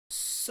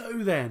So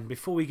then,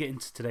 before we get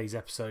into today's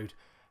episode,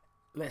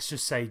 let's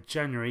just say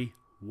January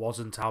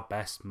wasn't our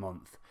best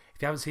month.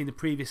 If you haven't seen the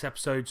previous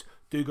episodes,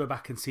 do go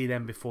back and see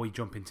them before you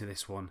jump into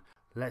this one.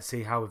 Let's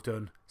see how we've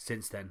done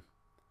since then.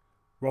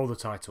 Roll the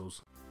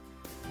titles.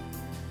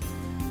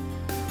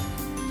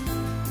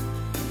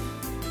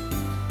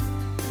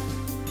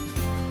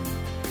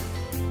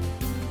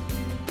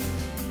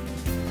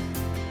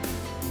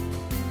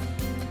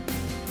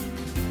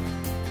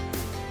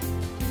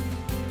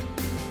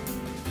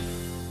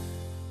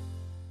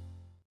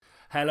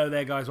 Hello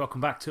there guys, welcome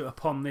back to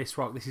Upon This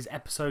Rock. This is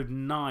episode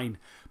 9.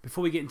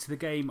 Before we get into the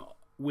game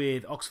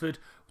with Oxford,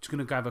 we're just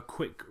going to have a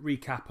quick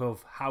recap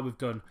of how we've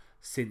done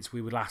since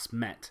we were last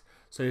met.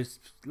 So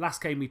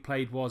last game we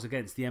played was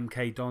against the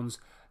MK Dons,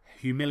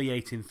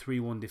 humiliating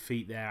 3-1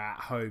 defeat there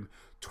at home.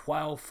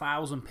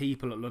 12,000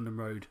 people at London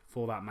Road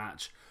for that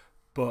match,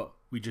 but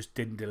we just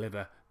didn't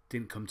deliver,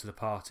 didn't come to the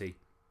party.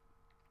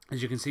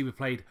 As you can see, we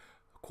played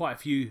quite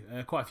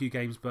a few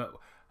games, but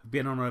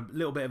been on a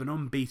little bit of an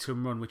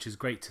unbeaten run, which is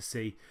great to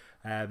see.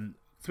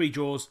 3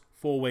 draws,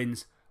 4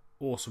 wins,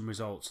 awesome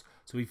results.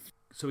 So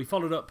we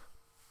followed up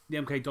the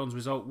MK Dons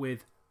result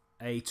with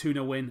a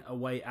 2-0 win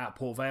away at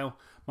Port Vale.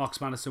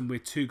 Marcus Madison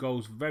with 2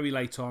 goals very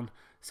late on,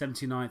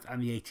 79th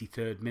and the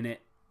 83rd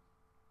minute.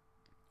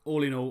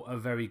 All in all, a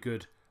very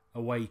good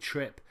away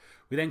trip.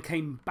 We then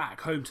came back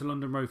home to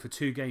London Road for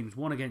 2 games,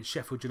 one against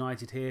Sheffield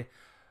United here.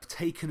 I've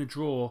taken a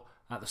draw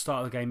at the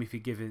start of the game if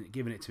you're giving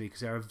it to me,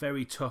 because they're a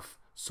very tough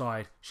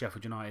side,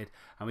 Sheffield United,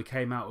 and we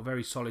came out a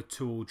very solid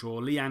 2-2 draw.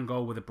 Lee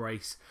Angol with a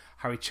brace,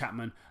 Harry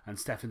Chapman and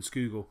Stefan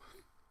Skugel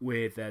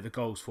with the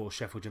goals for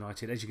Sheffield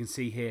United. As you can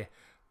see here,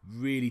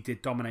 really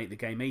did dominate the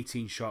game.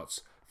 18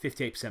 shots,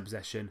 58%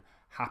 possession.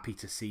 Happy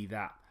to see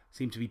that.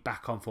 Seem to be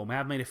back on form. I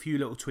have made a few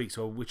little tweaks,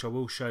 which I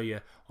will show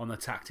you on the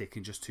tactic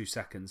in just 2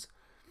 seconds.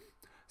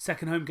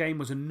 Second home game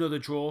was another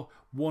draw,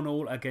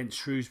 1-1 against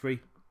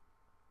Shrewsbury.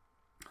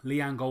 Lee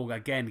Angol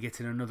again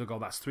getting another goal.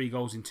 That's 3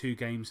 goals in 2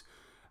 games.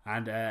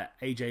 And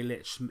AJ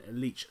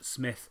Leach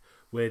Smith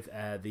with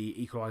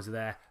the equaliser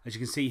there. As you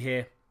can see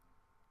here,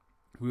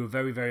 we were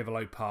very, very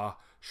below par.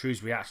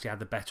 Shrewsbury actually had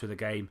the better of the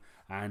game,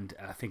 and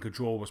I think a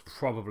draw was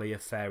probably a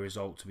fair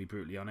result, to be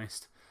brutally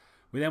honest.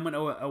 We then went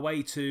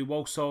away to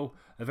Walsall,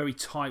 a very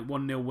tight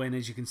 1-0 win.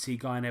 As you can see,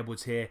 Guy and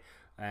Edwards here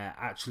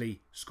actually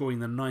scoring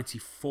the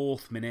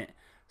 94th minute.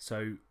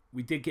 So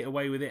we did get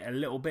away with it a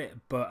little bit,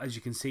 but as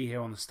you can see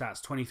here on the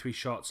stats, 23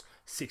 shots,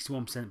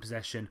 61%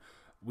 possession.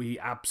 We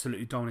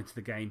absolutely dominated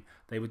the game.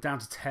 They were down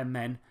to 10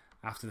 men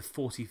after the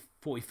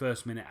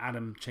 41st minute.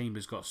 Adam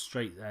Chambers got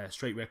straight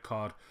red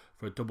card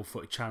for a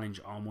double-footed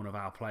challenge on one of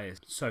our players.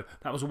 So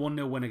that was a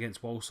 1-0 win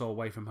against Walsall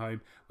away from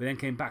home. We then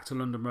came back to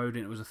London Road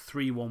and it was a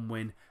 3-1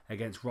 win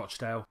against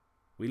Rochdale.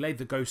 We laid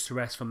the ghost to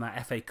rest from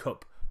that FA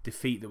Cup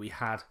defeat that we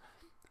had.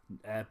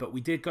 But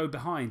we did go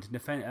behind.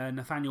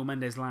 Nathaniel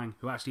Mendez-Lang,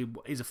 who actually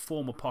is a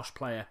former Posh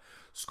player,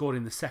 scored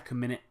in the 2nd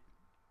minute.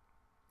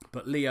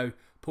 But Leo,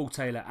 Paul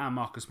Taylor and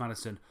Marcus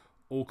Madison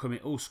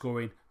all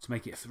scoring to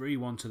make it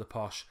 3-1 to the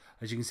Posh.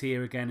 As you can see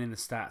here again in the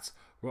stats,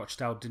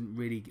 Rochdale didn't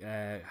really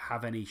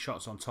have any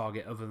shots on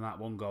target other than that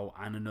 1 goal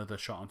and another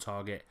shot on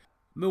target.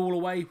 Millwall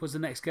away was the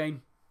next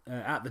game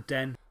at the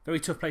Den. Very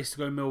tough place to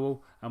go,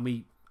 Millwall, and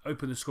we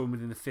opened the scoring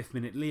within the 5th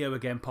minute. Leo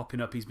again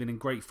popping up. He's been in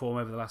great form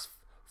over the last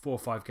 4 or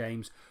 5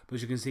 games. But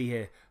as you can see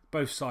here,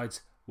 both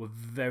sides were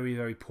very,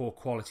 very poor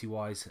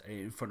quality-wise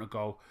in front of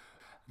goal.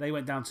 They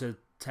went down to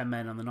 10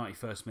 men on the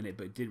 91st minute,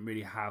 but it didn't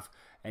really have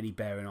any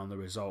bearing on the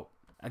result.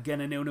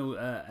 Again, a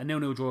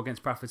 0-0 draw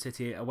against Bradford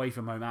City away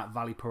from home at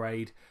Valley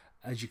Parade.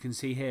 As you can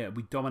see here,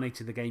 we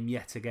dominated the game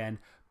yet again,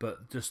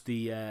 but just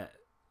the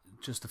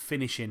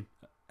finishing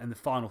and the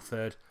final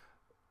third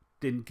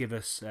didn't give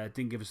us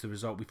the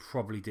result we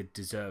probably did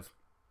deserve.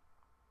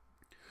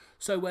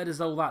 So where does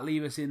all that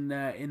leave us in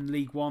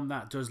League One?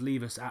 That does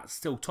leave us at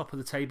still top of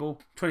the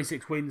table.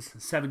 26 wins,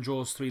 7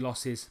 draws, 3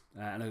 losses,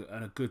 and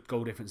a good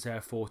goal difference there,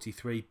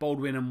 43.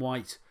 Baldwin and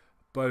White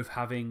both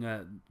being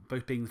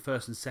the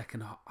first and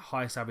second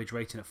highest average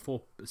rating at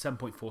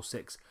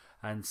 7.46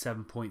 and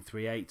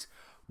 7.38.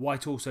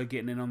 White also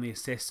getting in on the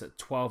assists at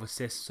 12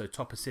 assists, so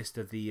top assist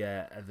of the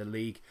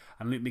league,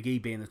 and Luke McGee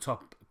being the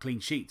top clean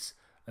sheets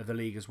of the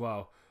league as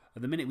well.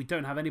 At the minute, we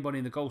don't have anybody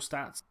in the goal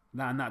stats,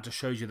 and that just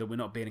shows you that we're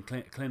not being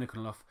clinical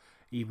enough,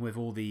 even with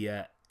all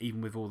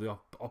the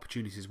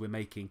opportunities we're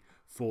making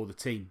for the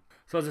team.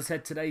 So as I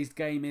said, today's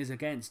game is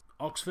against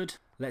Oxford.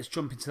 Let's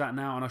jump into that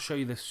now, and I'll show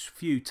you the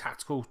few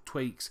tactical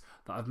tweaks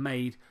that I've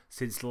made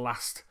since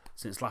last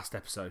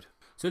episode.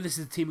 So this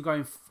is the team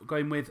we're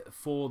going with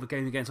for the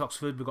game against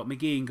Oxford. We've got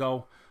McGee in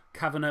goal,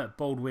 Kavanagh,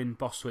 Baldwin,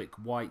 Bostwick,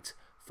 White,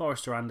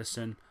 Forrester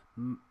Anderson,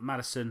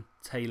 Madison,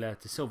 Taylor,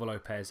 De Silva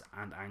Lopez,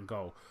 and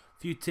Angol.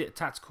 Few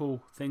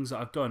tactical things that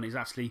I've done is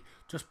actually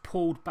just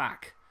pulled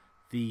back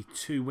the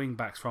 2 wing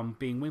backs from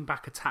being wing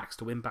back attacks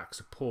to wing back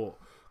support.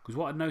 Because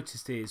what I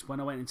noticed is when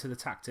I went into the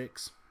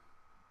tactics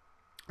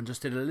and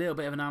just did a little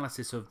bit of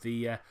analysis of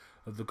the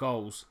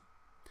goals,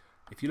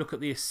 if you look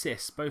at the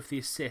assists, both the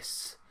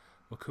assists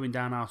were coming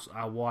down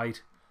our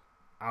wide,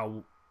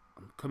 our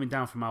coming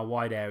down from our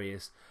wide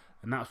areas,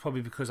 and that's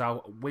probably because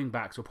our wing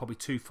backs are probably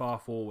too far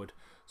forward.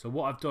 So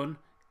what I've done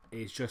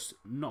is just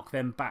knock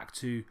them back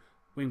to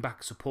wing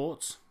back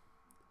supports,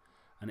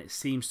 and it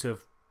seems to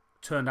have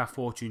turned our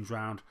fortunes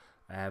round,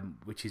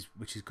 which is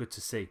good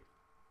to see.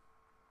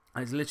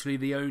 And it's literally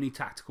the only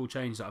tactical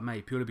change that I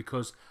made, purely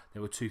because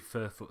they were too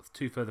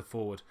further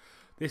forward.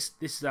 This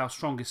is our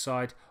strongest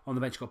side. On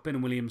the bench, got Ben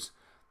and Williams,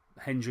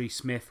 Hendry,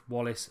 Smith,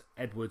 Wallace,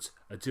 Edwards,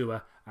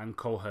 Adua, and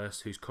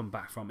Colehurst, who's come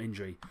back from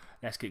injury.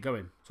 Let's get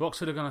going. So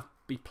Oxford are going to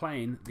be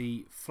playing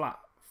the flat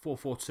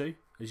 4-4-2,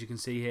 as you can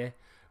see here,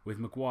 with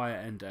Maguire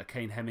and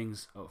Kane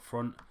Hemmings up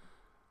front,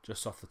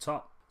 just off the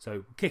top.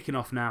 So kicking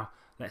off now.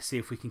 Let's see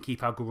if we can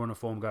keep our good run of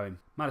form going.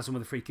 Maddison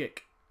with a free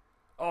kick.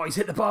 Oh, he's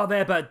hit the bar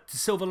there, but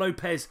Silva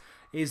Lopez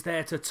is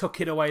there to tuck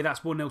it away.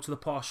 That's 1-0 to the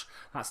Posh.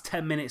 That's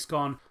 10 minutes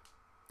gone.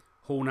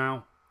 Hall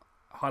now.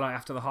 Highlight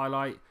after the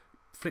highlight.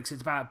 Flicks it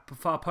to about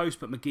far post,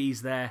 but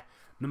McGee's there.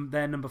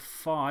 They're number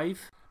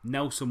 5.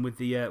 Nelson with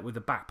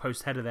the back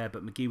post header there,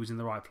 but McGee was in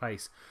the right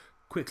place.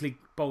 Quickly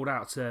bowled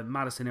out to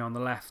Maddison here on the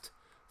left.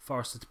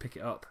 Forrester to pick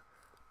it up.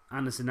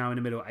 Anderson now in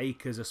the middle.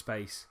 Acres of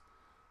space.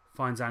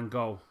 Finds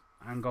Angol.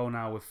 Angol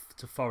now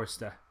to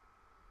Forrester.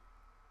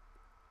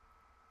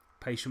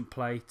 Patient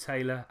play.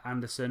 Taylor,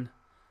 Anderson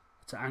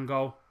to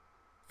Angol.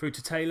 Through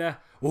to Taylor.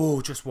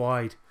 Oh, just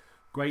wide.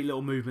 Great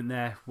little movement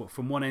there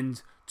from one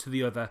end to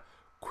the other.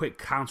 Quick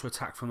counter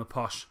attack from the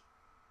Posh.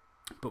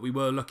 But we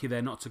were lucky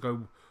there not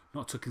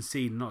to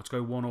concede, not to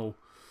go 1-1.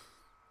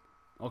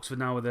 Oxford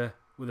now with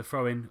a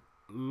throw in.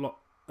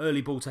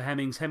 Early ball to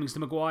Hemmings. Hemmings to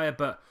Maguire,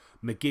 but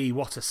McGee,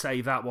 what a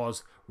save that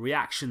was.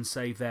 Reaction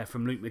save there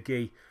from Luke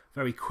McGee.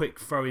 Very quick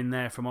throw in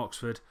there from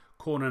Oxford.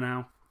 Corner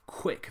now.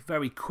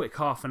 Very quick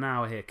half an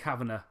hour here.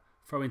 Kavanagh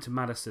throw into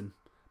Maddison.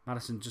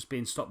 Maddison just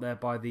being stopped there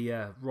by the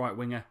right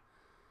winger.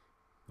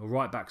 Or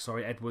right back,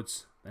 sorry,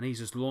 Edwards. And he's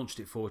just launched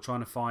it forward, trying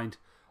to find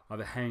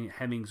either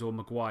Hemmings or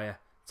Maguire.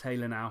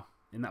 Taylor now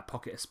in that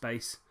pocket of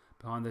space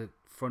behind the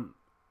front.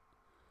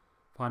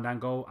 Find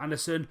Angol.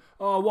 Anderson.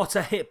 Oh, what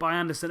a hit by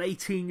Anderson.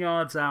 18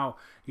 yards out.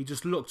 He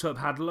just looked up,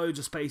 had loads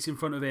of space in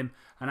front of him,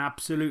 and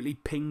absolutely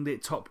pinged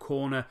it top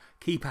corner.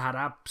 Keeper had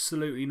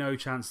absolutely no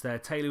chance there.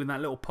 Taylor in that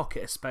little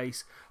pocket of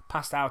space.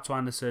 Passed out to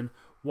Anderson.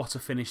 What a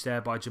finish there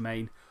by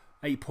Jermaine.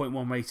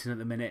 8.1 rating at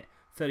the minute.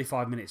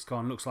 35 minutes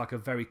gone. Looks like a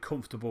very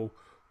comfortable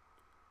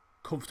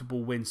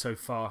win so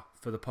far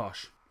for the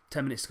Posh.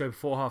 10 minutes to go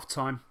before half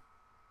time.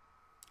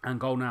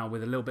 Angol now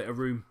with a little bit of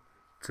room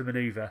to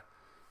manoeuvre.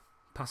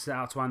 Passes it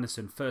out to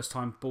Anderson. First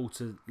time ball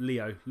to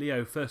Leo.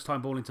 Leo, first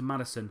time ball into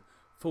Maddison.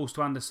 Falls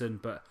to Anderson,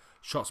 but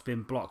shot's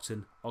been blocked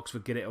and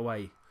Oxford get it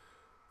away.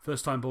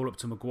 First time ball up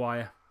to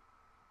Maguire.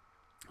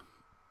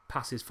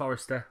 Passes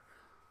Forrester.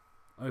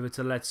 Over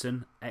to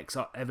Ledson.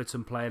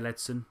 Ex-Everton player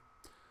Ledson.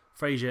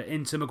 Fraser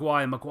into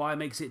Maguire. Maguire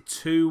makes it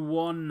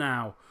 2-1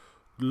 now.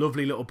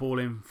 Lovely little ball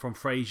in from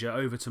Fraser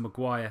over to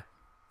Maguire.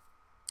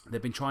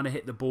 They've been trying to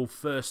hit the ball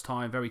first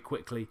time very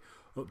quickly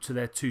up to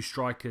their 2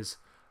 strikers.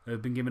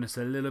 They've been giving us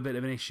a little bit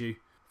of an issue.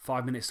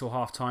 5 minutes till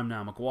half time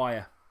now.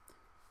 Maguire.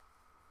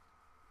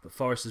 But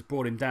Forrest has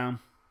brought him down.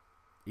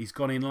 He's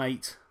gone in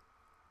late.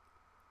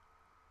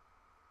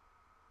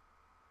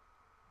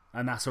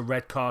 And that's a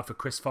red card for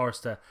Chris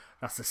Forrester.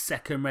 That's the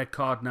second red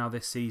card now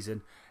this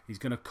season. He's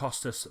going to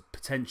cost us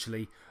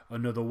potentially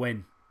another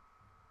win.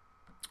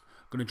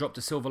 Going to drop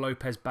De Silva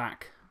Lopez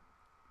back.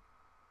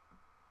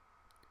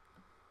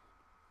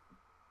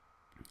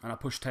 And I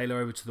push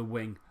Taylor over to the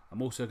wing.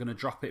 I'm also going to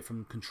drop it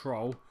from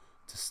control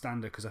to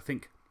standard because I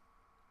think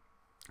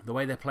the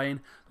way they're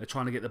playing, they're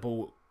trying to get the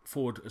ball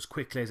forward as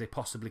quickly as they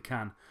possibly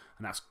can.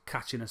 And that's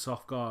catching us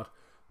off guard.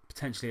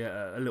 Potentially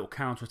a little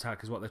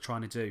counter-attack is what they're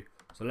trying to do.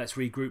 So let's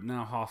regroup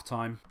now,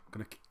 half-time. I'm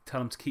going to tell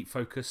them to keep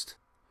focused.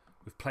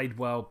 We've played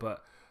well,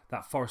 but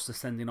that Forrester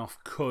sending off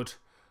could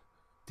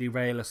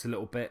derail us a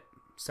little bit.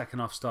 Second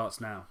half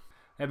starts now.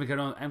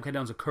 MK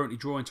Dons are currently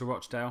drawing to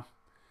Rochdale.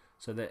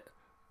 So that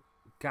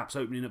gap's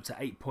opening up to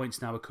 8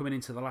 points now. We're coming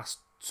into the last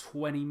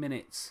 20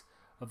 minutes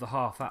of the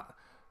half. That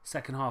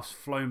second half's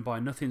flown by.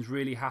 Nothing's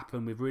really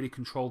happened. We've really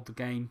controlled the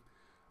game.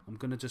 I'm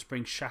going to just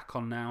bring Shaq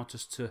on now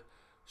just to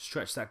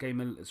stretch the game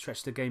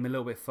a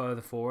little bit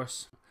further for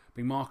us.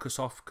 Bring Marcus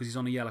off because he's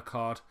on a yellow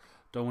card.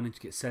 Don't want him to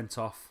get sent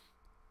off.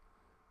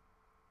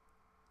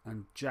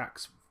 And Jack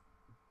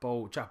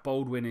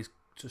Baldwin is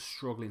just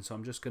struggling, so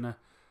I'm just going to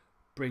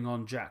bring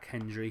on Jack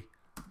Hendry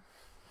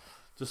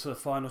just for the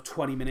final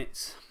 20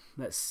 minutes.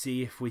 Let's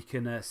see if we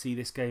can see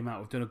this game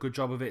out. We've done a good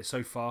job of it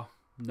so far.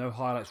 No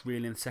highlights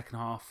really in the second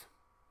half.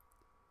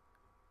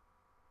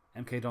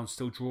 MK Don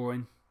still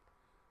drawing.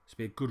 This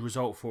will be a good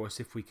result for us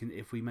if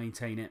we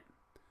maintain it,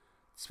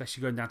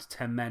 especially going down to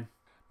 10 men.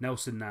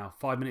 Nelson now,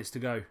 5 minutes to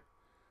go.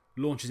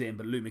 Launches it in,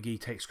 but Luke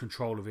McGee takes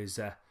control of his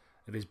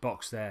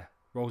box there.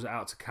 Rolls it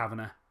out to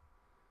Kavanagh.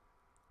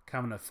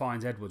 Kavanagh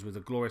finds Edwards with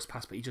a glorious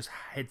pass, but he just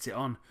heads it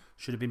on.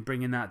 Should have been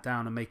bringing that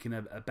down and making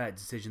a better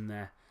decision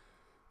there.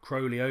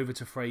 Crowley over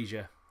to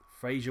Fraser.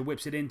 Fraser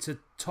whips it into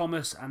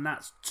Thomas, and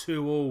that's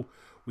 2-2.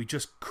 We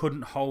just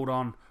couldn't hold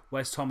on.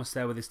 Where's Thomas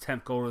there with his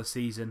 10th goal of the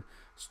season?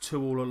 It's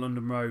 2-2 at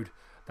London Road.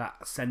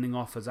 That sending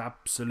off has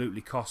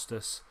absolutely cost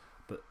us.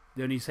 But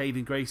the only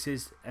saving grace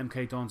is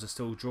MK Dons are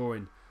still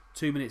drawing.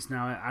 2 minutes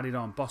now added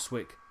on.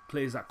 Boswick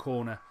clears that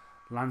corner.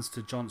 Lands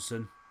to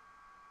Johnson.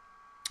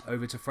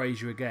 Over to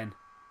Fraser again.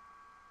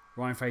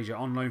 Ryan Fraser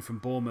on loan from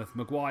Bournemouth.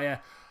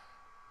 Maguire.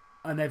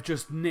 And they've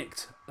just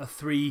nicked a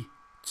 3-2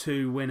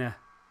 winner.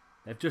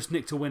 They've just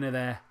nicked a winner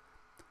there.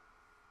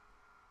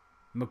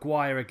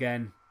 Maguire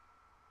again.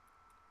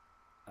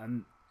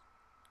 And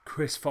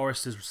Chris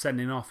Forrester's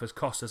sending off has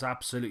cost us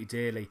absolutely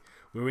dearly.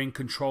 We were in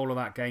control of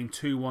that game,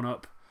 2-1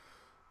 up.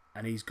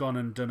 And he's gone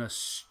and done a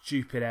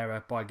stupid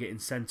error by getting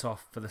sent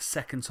off for the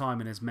second time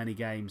in as many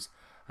games.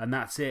 And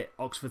that's it.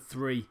 Oxford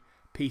 3,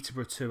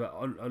 Peterborough 2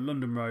 at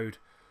London Road.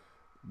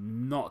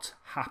 Not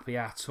happy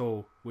at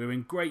all. We're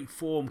in great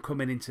form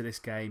coming into this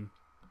game.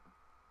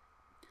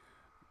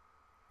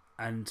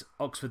 And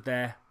Oxford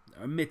there,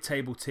 a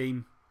mid-table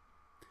team.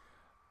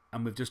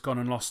 And we've just gone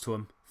and lost to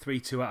them.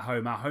 3-2 at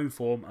home. Our home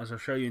form, as I'll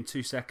show you in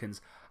 2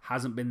 seconds,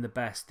 hasn't been the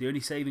best. The only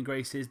saving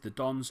grace is the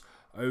Dons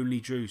only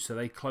drew. So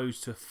they close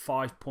to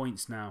 5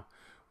 points now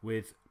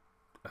with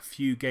a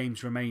few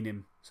games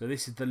remaining. So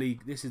this is the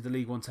league. This is the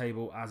League One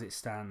table as it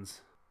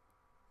stands.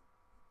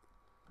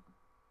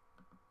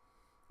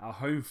 Our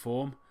home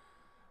form,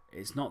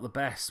 it's not the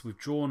best. We've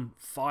drawn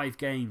 5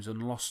 games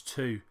and lost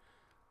 2.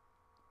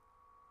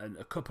 And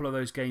a couple of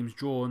those games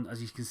drawn,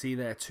 as you can see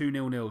there, 2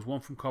 0-0s. One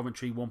from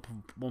Coventry, one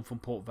from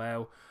Port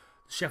Vale.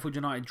 The Sheffield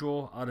United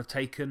draw I'd have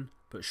taken,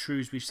 but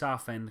Shrewsbury,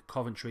 Southend,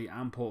 Coventry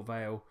and Port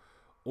Vale,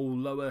 all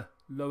lower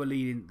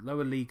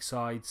league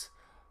sides.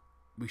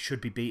 We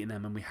should be beating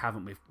them, and we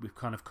haven't. We've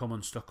kind of come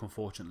unstuck,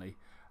 unfortunately.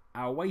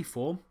 Our away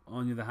form,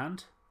 on the other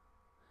hand,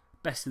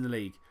 best in the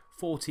league.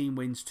 14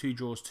 wins, 2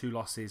 draws, 2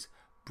 losses.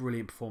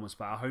 Brilliant performance.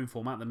 But our home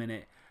form at the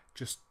minute,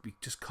 we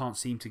just can't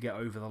seem to get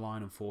over the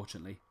line,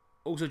 unfortunately.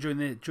 Also, during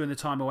the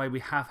time away,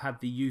 we have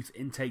had the youth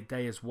intake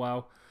day as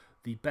well.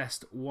 The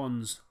best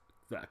ones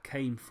that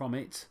came from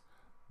it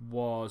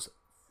was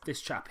this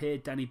chap here,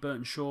 Danny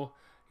Burtonshaw.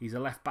 He's a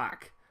left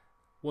back.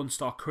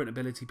 1-star current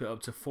ability, but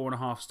up to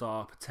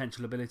 4.5-star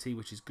potential ability,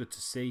 which is good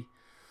to see.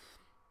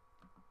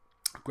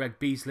 Greg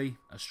Beasley,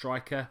 a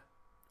striker.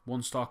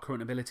 1-star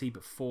current ability,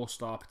 but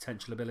 4-star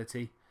potential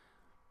ability.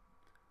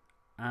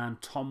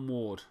 And Tom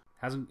Ward.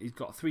 He's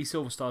got 3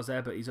 silver stars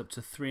there, but he's up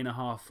to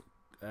 3.5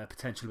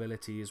 potential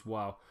ability as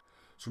well.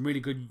 Some really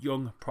good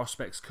young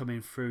prospects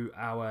coming through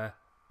our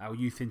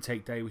youth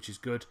intake day, which is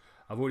good.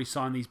 I've already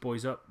signed these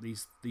boys up,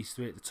 these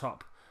 3 at the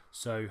top.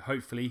 So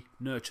hopefully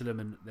nurture them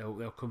and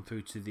they'll come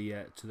through to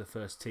the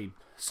first team.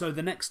 So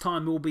the next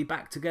time we'll be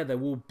back together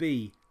will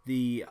be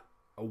the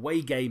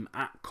away game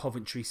at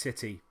Coventry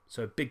City.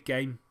 So a big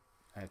game.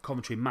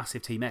 Coventry,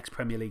 massive team,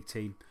 ex-Premier League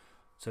team.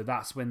 So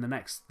that's when the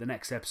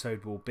next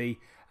episode will be.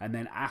 And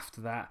then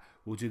after that,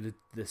 we'll do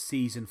the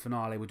season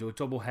finale. We'll do a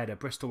double header,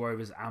 Bristol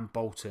Rovers and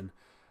Bolton,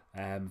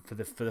 for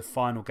the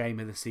final game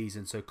of the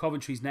season. So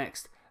Coventry's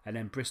next, and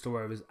then Bristol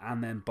Rovers,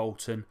 and then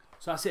Bolton.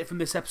 So that's it from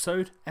this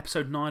episode,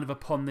 episode 9 of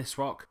Upon This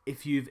Rock.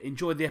 If you've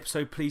enjoyed the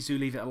episode, please do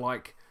leave it a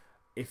like.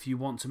 If you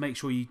want to make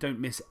sure you don't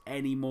miss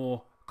any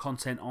more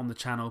content on the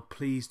channel,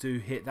 please do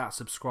hit that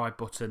subscribe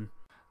button.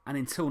 And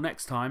until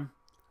next time,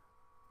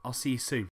 I'll see you soon.